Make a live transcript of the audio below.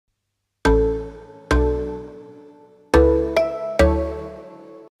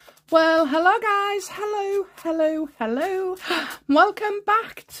Well, hello guys, hello. Welcome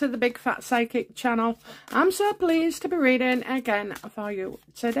back to the Big Fat Psychic channel. I'm so pleased to be reading again for you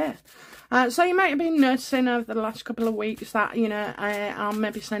today. So you might have been noticing over the last couple of weeks that, I'll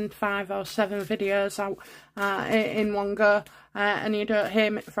maybe send 5 or 7 videos out in one go, and you don't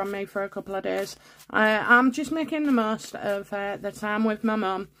hear from me for a couple of days. I'm just making the most of the time with my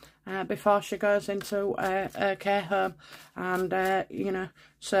mum before she goes into a care home, and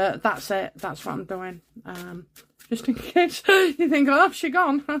so that's it. That's what I'm doing. Just in case you think, oh, she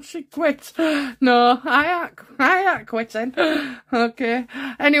gone, oh, she quit. No, I ain't quitting. Okay.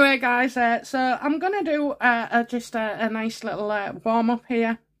 Anyway, guys, so I'm gonna do just a nice little warm up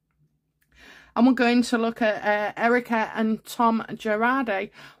here. And we're going to look at Erica and Tom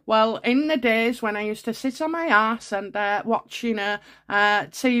Girardi. Well, in the days when I used to sit on my arse and watch,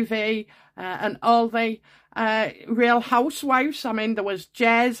 TV and all the Real Housewives. I mean, there was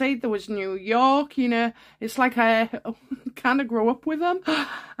Jersey, there was New York, it's like I kind of grew up with them.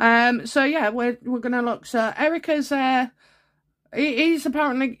 So yeah, we're going to look. So Erica's, he's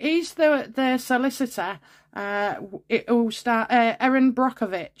the solicitor. Erin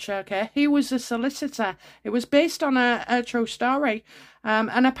Brockovich, okay? He was a solicitor. It was based on a true story.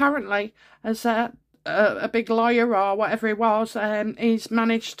 And apparently, as a big lawyer or whatever he was, he's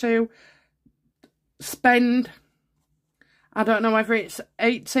managed to spend, I don't know whether it's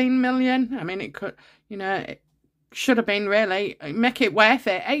 18 million. I mean, it could, it should have been really, make it worth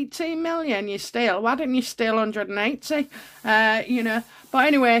it. 18 million you steal. Why didn't you steal 180? But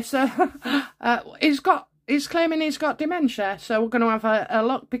anyway, so he's claiming he's got dementia. So we're going to have a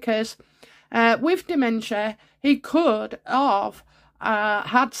look, because with dementia, he could have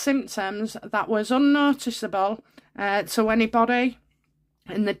had symptoms that was unnoticeable to anybody,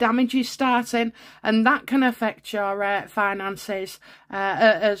 and the damage is starting, and that can affect your finances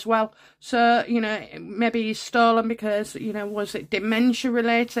as well. So, maybe he's stolen because, was it dementia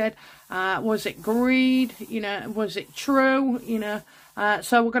related? Was it greed? Was it true?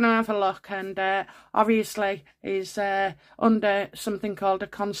 So we're going to have a look, and obviously he's under something called a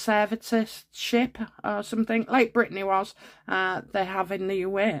conservatorship or something, like Brittany was, they have in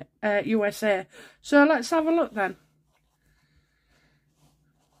the USA. So let's have a look then.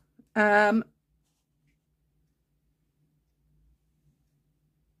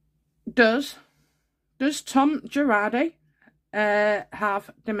 Does Tom Girardi have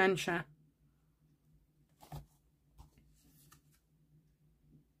dementia?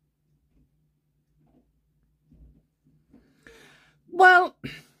 Well,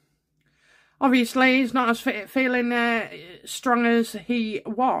 obviously he's not as feeling strong as he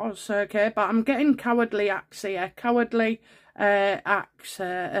was, okay, but I'm getting cowardly acts here, cowardly acts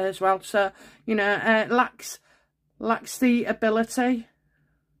as well. So, lacks the ability.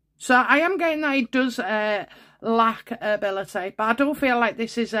 So I am getting that he does lack ability, but I do feel like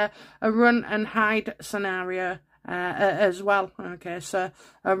this is a run and hide scenario as well. Okay, so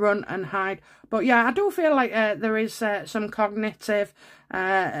a run and hide. But yeah, I do feel like there is some cognitive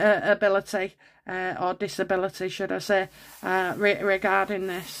ability or disability, should I say, regarding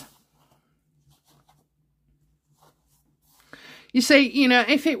this. You see,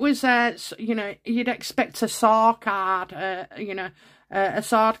 if it was, you'd expect a saw card, a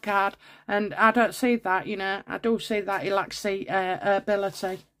sword card, and I don't see that, I do see that he lacks the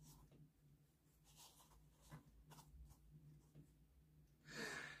ability.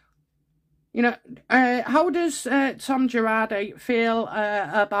 How does Tom Girardi feel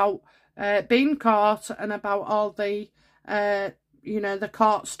about being caught and about all the, the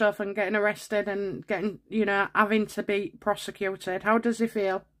court stuff and getting arrested and getting, having to be prosecuted? How does he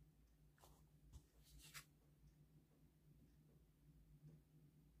feel?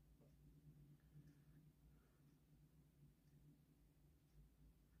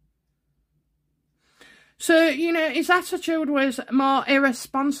 So, his attitude was more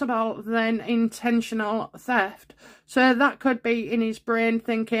irresponsible than intentional theft. So that could be in his brain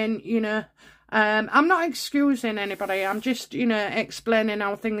thinking, I'm not excusing anybody. I'm just, explaining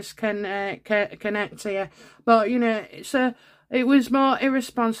how things can connect here. But, so it was more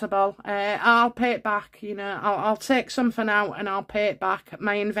irresponsible. I'll pay it back, I'll take something out and I'll pay it back.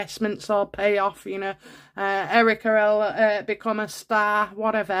 My investments will pay off, Erica will become a star,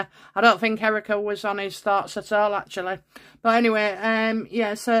 whatever. I don't think Erica was on his thoughts at all, actually. But anyway,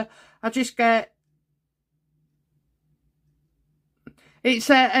 yeah, so I just get... It's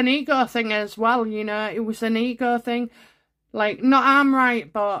an ego thing as well, it was an ego thing. Like, not I'm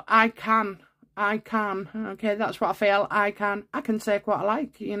right, but I can. Okay, that's what I feel. I can take what I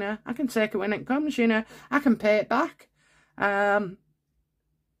like, I can take it when it comes, I can pay it back.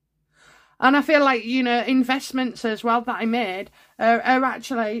 And I feel like, you know, investments as well that I made are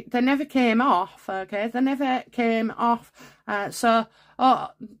actually, they never came off, okay? They never came off. So,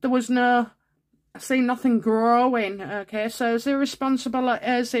 there was no, I see nothing growing, okay? So as irresponsible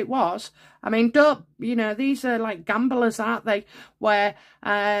as it was, I mean, don't, you know, these are like gamblers, aren't they? Where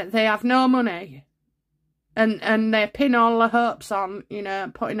they have no money and they pin all their hopes on, you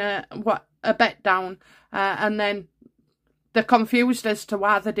know, putting a bet down, and then they're confused as to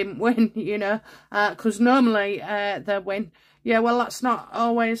why they didn't win, you know, because normally they win. Yeah, well, that's not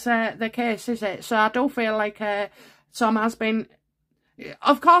always the case, is it? So I do feel like Tom has been,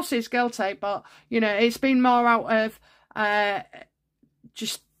 of course he's guilty, but, you know, it's been more out of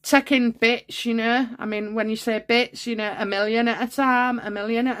just taking bits, you know. I mean, when you say bits, you know, 1 million at a time, 1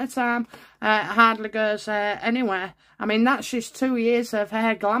 million at a time, hardly goes anywhere. I mean, that's just 2 years of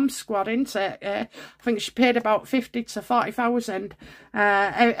her glam squad, isn't it? I think she paid about 50 to 40,000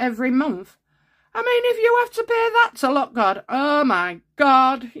 every month. I mean, if you have to pay that to look good, oh my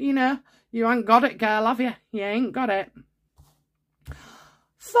God, you know, you ain't got it, girl, have you? You ain't got it.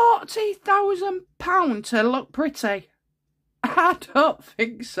 £40,000 to look pretty. I don't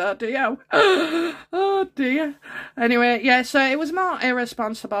think so, do you? Oh dear. Anyway, yeah, so it was more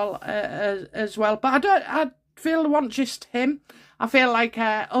irresponsible as well. But I feel it wasn't just him. I feel like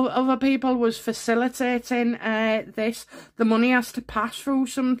other people was facilitating this. The money has to pass through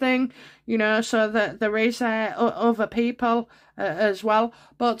something, you know, so that there is other people as well.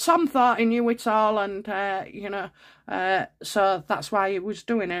 But Tom thought he knew it all, and, you know, so that's why he was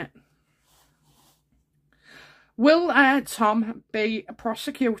doing it. Will Tom be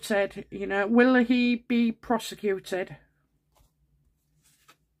prosecuted? You know, will he be prosecuted?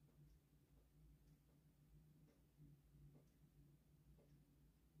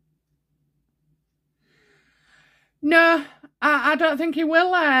 No, I don't think he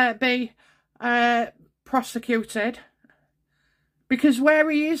will be prosecuted. Because where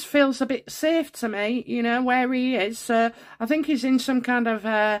he is feels a bit safe to me, you know, where he is. So I think he's in some kind of,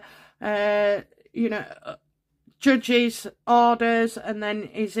 you know, judge's orders, and then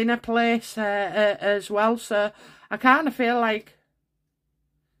he's in a place as well. So I kind of feel like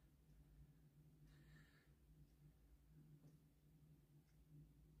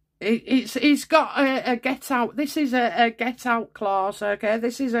he's got a get out. This is a get out clause, okay?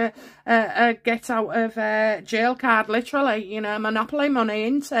 This is a get out of jail card, literally, you know, monopoly money,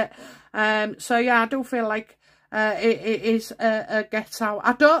 isn't it? So yeah, I do feel like it is a get out.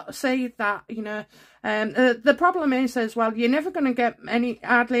 I don't see that, you know. The problem is as well, you're never going to get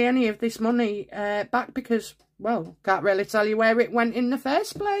hardly any of this money back, because, well, can't really tell you where it went in the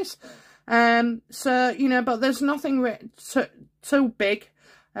first place. So, you know, but there's nothing too big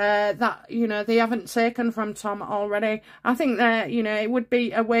that, you know, they haven't taken from Tom already. I think that, you know, it would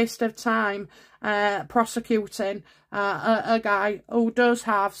be a waste of time prosecuting a guy who does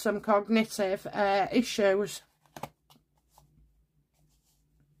have some cognitive issues.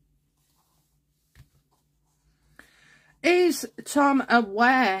 Is Tom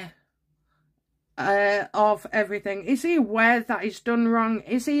aware of everything? Is he aware that he's done wrong?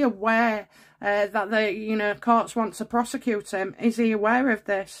 Is he aware that the, you know, courts want to prosecute him? Is he aware of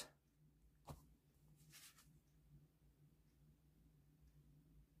this?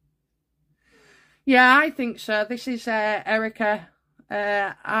 Yeah, I think so. This is Erica.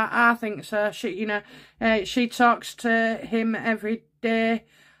 I think so. She, you know, she talks to him every day.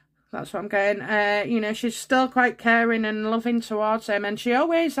 That's what I'm getting. You know, she's still quite caring and loving towards him, and she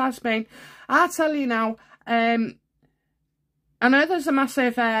always has been. I tell you now, I know there's a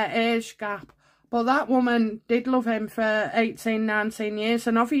massive age gap, but that woman did love him for 18, 19 years,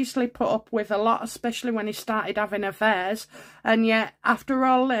 and obviously put up with a lot, especially when he started having affairs. And yet, after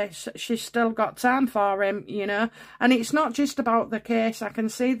all this, she's still got time for him, you know. And it's not just about the case. I can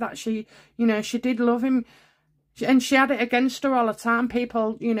see that she, you know, she did love him. And she had it against her all the time.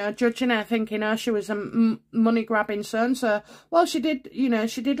 People, you know, judging her, thinking, oh, she was a money-grabbing so-and-so. Well, she did, you know,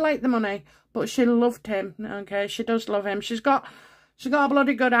 she did like the money, but she loved him, okay? She does love him. She's got a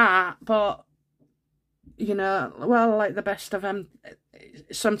bloody good heart, but, you know, well, like the best of them,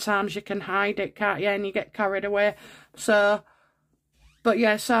 sometimes you can hide it, can't you? And you get carried away. So, but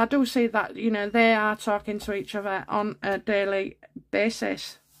yeah, so I do see that, you know, they are talking to each other on a daily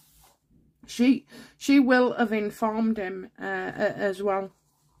basis. She will have informed him as well.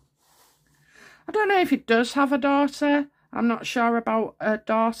 I don't know if he does have a daughter. I'm not sure about a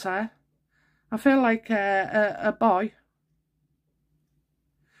daughter. I feel like a boy.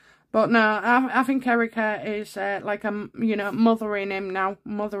 But no, I think Erica is like a, you know, mothering him now,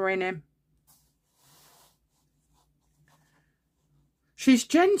 mothering him. she's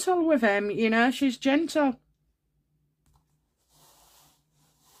gentle with him, you know, she's gentle.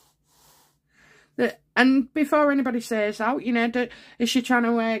 And before anybody says out, you know, is she trying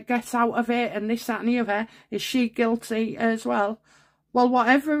to get out of it and this, that and the other? Is she guilty as well? Well,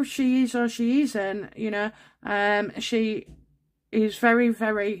 whatever she is or she isn't, you know, she is very,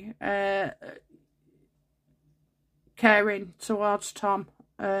 very caring towards Tom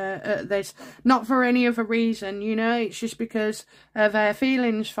at this. Not for any other reason, you know, it's just because of her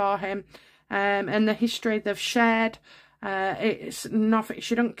feelings for him and the history they've shared. It's nothing,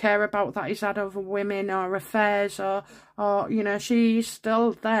 she don't care about that he's had other women or affairs or you know, she's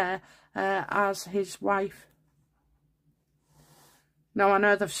still there as his wife. No, I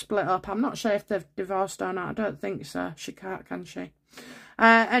know they've split up. I'm not sure if they've divorced or not. I don't think so. She can't, can she?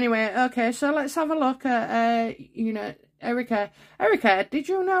 Anyway, okay, so let's have a look at, you know, Erica. Erica, did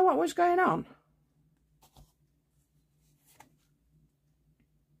you know what was going on?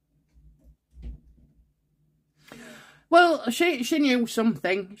 Well, she knew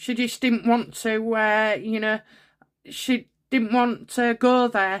something. She just didn't want to, you know, she didn't want to go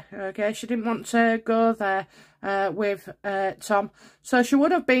there, okay? She didn't want to go there with Tom. So she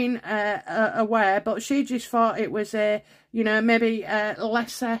would have been aware, but she just thought it was, you know, maybe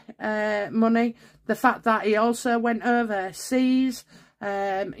lesser money. The fact that he also went overseas,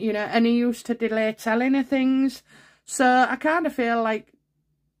 you know, and he used to delay telling her things. So I kind of feel like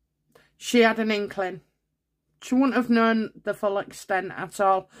she had an inkling. She wouldn't have known the full extent at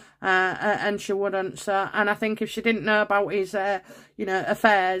all, and she wouldn't. So, and I think if she didn't know about his, you know,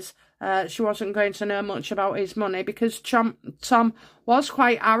 affairs, she wasn't going to know much about his money, because Tom was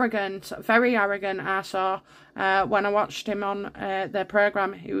quite arrogant, very arrogant. I saw when I watched him on their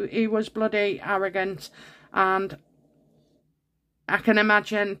programme, he was bloody arrogant, and I can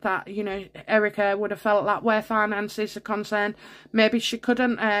imagine that, you know, Erica would have felt that where finances are concerned, maybe she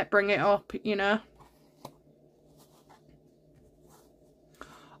couldn't bring it up, you know.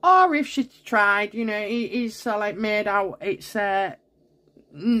 Or if she tried, you know, he's like made out it's, don't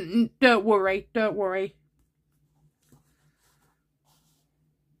worry, don't worry.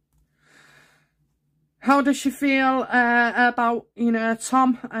 How does she feel about, you know,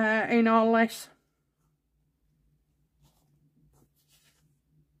 Tom in all this?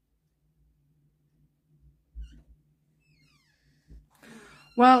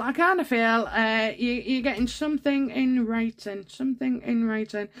 Well, I kind of feel you're getting something in writing. Something in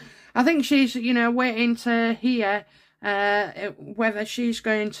writing. I think she's, you know, waiting to hear whether she's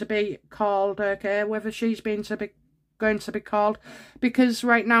going to be called, okay? Whether she's going to be called. Because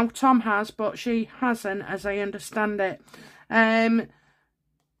right now Tom has, but she hasn't, as I understand it.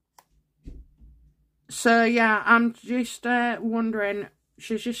 So, yeah, I'm just wondering.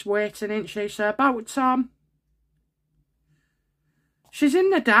 She's just waiting, isn't she? So, about Tom. She's in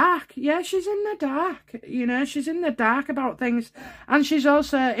the dark. Yeah, she's in the dark. You know, she's in the dark about things. And she's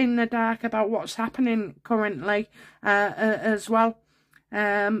also in the dark about what's happening currently as well.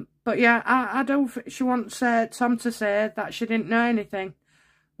 But yeah, I don't... She wants Tom to say that she didn't know anything.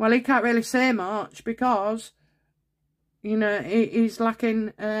 Well, he can't really say much because, you know, he's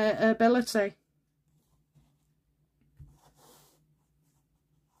lacking ability.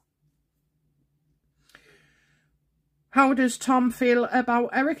 How does Tom feel about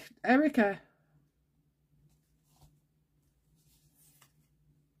Erica?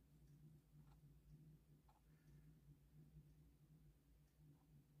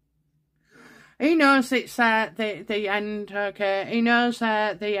 He knows it's the end, okay? He knows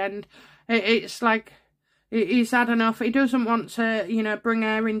the end. It's like he's had enough. He doesn't want to, you know, bring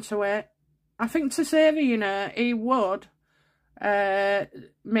her into it. I think to save her, you know, he would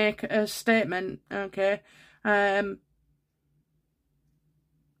make a statement, okay?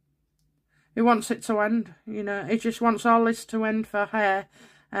 He wants it to end, you know. He just wants all this to end for her.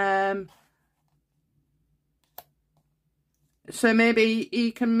 So maybe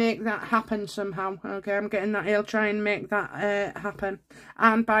he can make that happen somehow. Okay, I'm getting that he'll try and make that happen.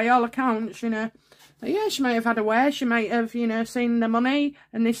 And by all accounts, you know, yeah, she might have had a wear. She might have, you know, seen the money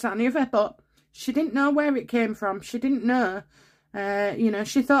and this, that and the other. But she didn't know where it came from. She didn't know. You know,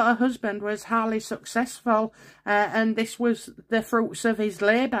 she thought her husband was highly successful and this was the fruits of his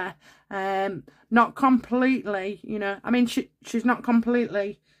labour. Not completely, you know. I mean, she's not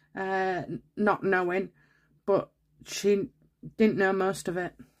completely not knowing, but she didn't know most of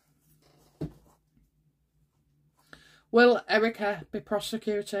it. Will Erica be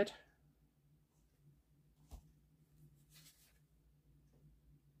prosecuted?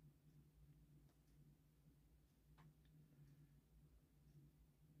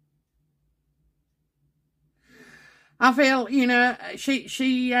 I feel, you know,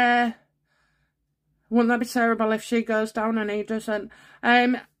 she wouldn't that be terrible if she goes down and he doesn't?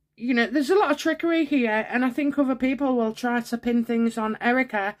 You know, there's a lot of trickery here, and I think other people will try to pin things on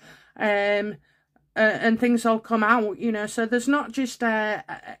Erica, and things will come out, you know. So there's not just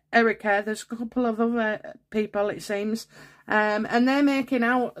Erica, there's a couple of other people, it seems, and they're making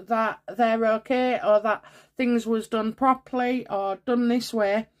out that they're okay, or that things was done properly or done this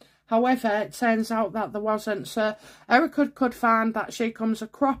way. However, it turns out that there wasn't. So Erica could find that she comes a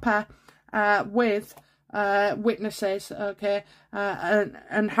cropper with witnesses, okay,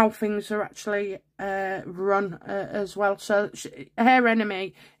 and how things are actually run as well. So her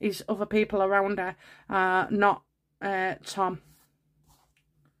enemy is other people around her, not Tom.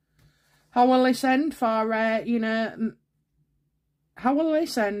 How will this end for, you know, how will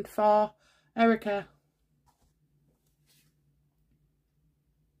this end for Erica?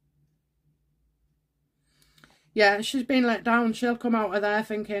 Yeah, she's been let down. She'll come out of there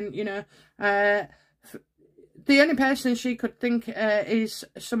thinking, you know, the only person she could think is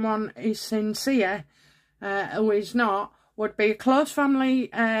someone is sincere, who is not, would be close family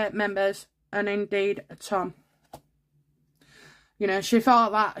members, and indeed Tom. You know, she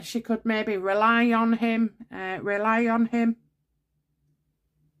thought that she could maybe rely on him.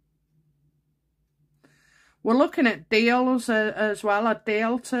 We're looking at deals as well, a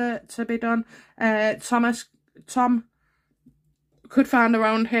deal to be done. Tom could find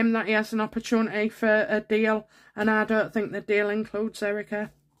around him that he has an opportunity for a deal, and I don't think the deal includes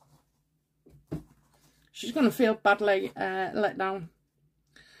Erica. She's going to feel badly let down.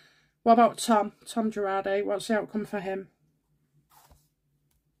 What about Tom? Tom Girardi, what's the outcome for him?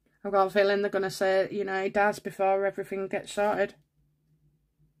 I've got a feeling they're going to say, you know, he dies before everything gets sorted.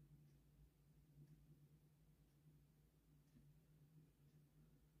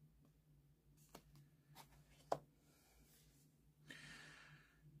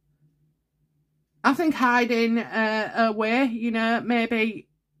 I think hiding away, you know, maybe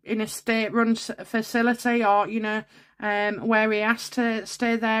in a state-run facility, or, you know, where he has to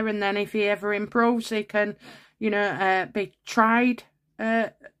stay there, and then if he ever improves, he can, you know, be tried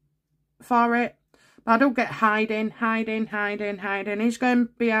for it. But I don't get hiding. He's going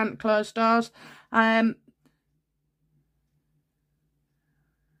behind closed doors.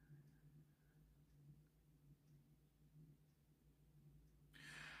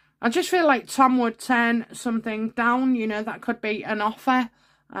 I just feel like Tom would turn something down, you know, that could be an offer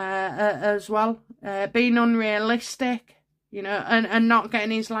as well. Being unrealistic, you know, and not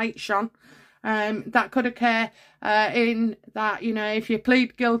getting his light shone. That could occur in that, you know, if you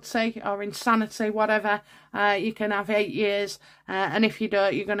plead guilty or insanity, whatever, you can have 8 years. And if you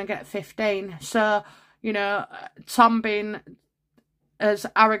don't, you're going to get 15. So, you know, Tom being as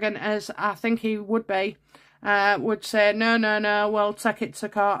arrogant as I think he would be, would say, no, we'll take it to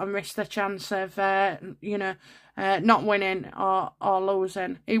court and risk the chance of, you know, not winning or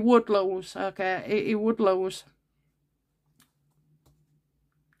losing. He would lose, okay? He would lose.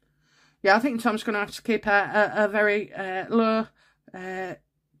 Yeah, I think Tom's going to have to keep a very low,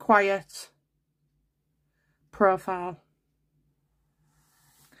 quiet profile.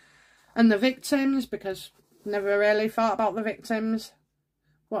 And the victims, because never really thought about the victims.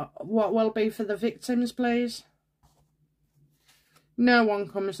 What will be for the victims, please? No one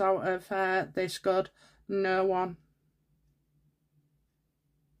comes out of this good. No one.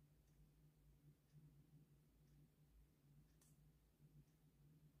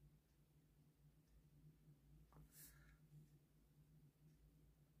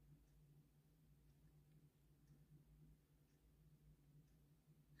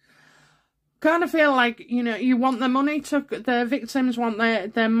 Kind of feel like, you know, you want the money to, the victims want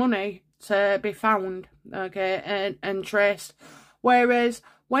their money to be found, okay, and traced. Whereas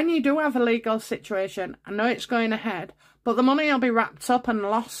when you do have a legal situation, I know it's going ahead, but the money will be wrapped up and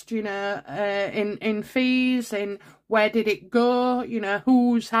lost, you know, in fees, in where did it go, you know,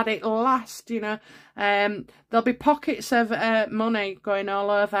 who's had it last, you know. There'll be pockets of money going all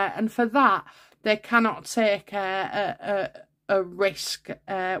over, and for that, they cannot take a risk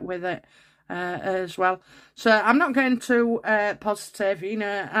with it. As well. So I'm not going too positive, you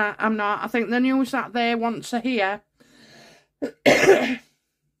know, I'm not. I think the news that they want to hear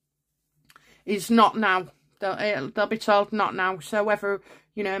is not now. They'll be told not now. So whether,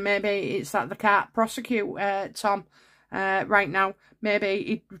 you know, maybe it's that they can't prosecute Tom right now. Maybe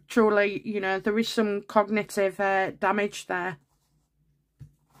it truly, you know, there is some cognitive damage there.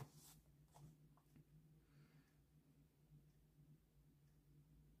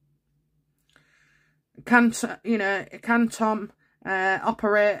 Can Tom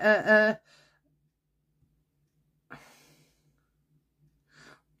operate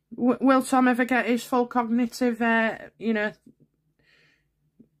will Tom ever get his full cognitive, you know...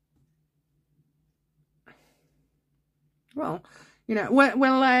 Well, you know,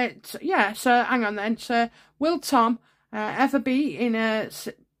 yeah, so hang on then. So, will Tom ever be in a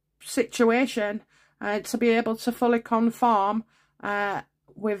situation to be able to fully conform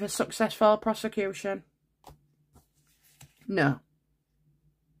with a successful prosecution? No.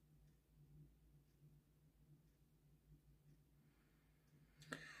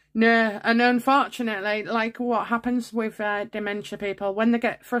 No, and unfortunately, like what happens with dementia people, when they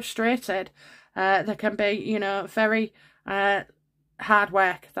get frustrated, they can be, you know, very hard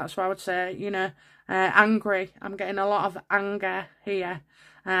work. That's what I would say, you know, angry. I'm getting a lot of anger here,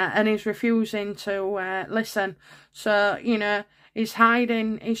 and he's refusing to listen. So, you know, he's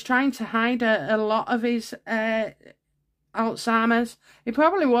trying to hide a lot of his Alzheimer's. He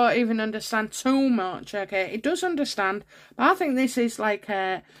probably won't even understand too much, okay? He does understand, but I think this is like,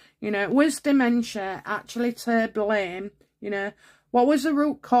 you know, was dementia actually to blame? You know, what was the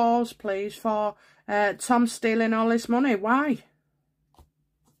root cause, please, for Tom stealing all his money? Why?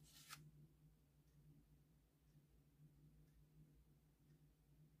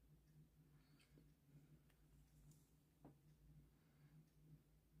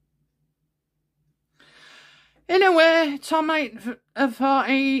 In a way, Tom might have thought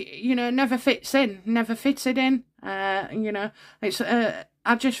he, you know, never fitted in. You know, it's.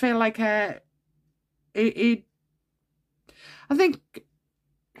 I just feel like I think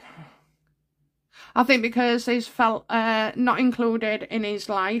because he's felt not included in his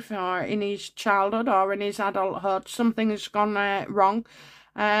life or in his childhood or in his adulthood, something has gone wrong.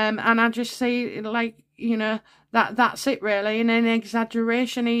 And I just see, like, you know, that's it really. And an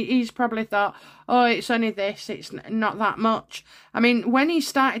exaggeration, he's probably thought, oh, it's only this, it's not that much. I mean, when he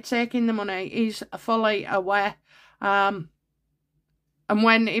started taking the money, he's fully aware. And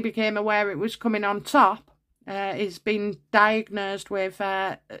when he became aware it was coming on top, he's been diagnosed with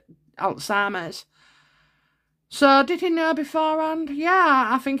Alzheimer's. So, did he know beforehand? Yeah,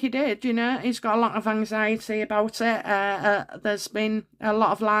 I think he did, you know. He's got a lot of anxiety about it. There's been a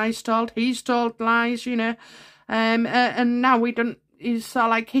lot of lies told. He's told lies, you know. And now he's sort of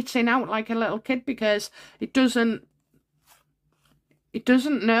like hitting out like a little kid because he doesn't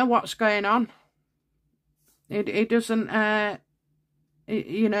know what's going on. He doesn't,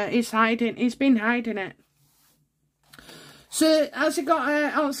 you know, he's been hiding it. So, has he got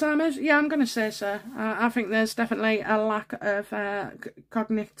Alzheimer's? Yeah, I'm going to say so. I think there's definitely a lack of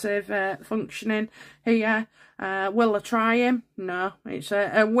cognitive functioning here. Will they try him? No. It's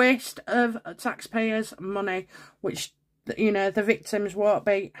a waste of taxpayers' money, which, you know, the victims won't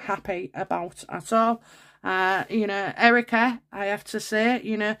be happy about at all. You know, Erica, I have to say,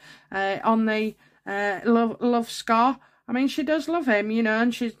 you know, on the love score, I mean, she does love him, you know,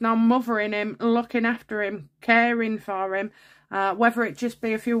 and she's now mothering him, looking after him, caring for him, whether it just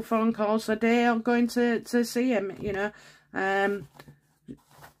be a few phone calls a day or going to see him, you know. And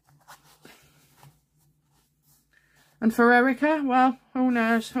for Erica, well, who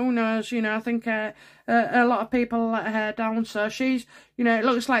knows, you know. I think a lot of people let her down, so she's, you know, it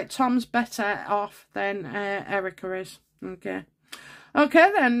looks like Tom's better off than Erica is, okay.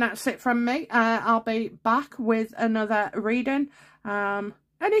 Okay, then, that's it from me. I'll be back with another reading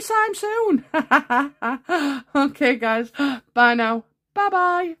anytime soon. Okay, guys. Bye now.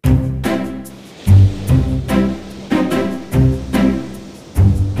 Bye-bye.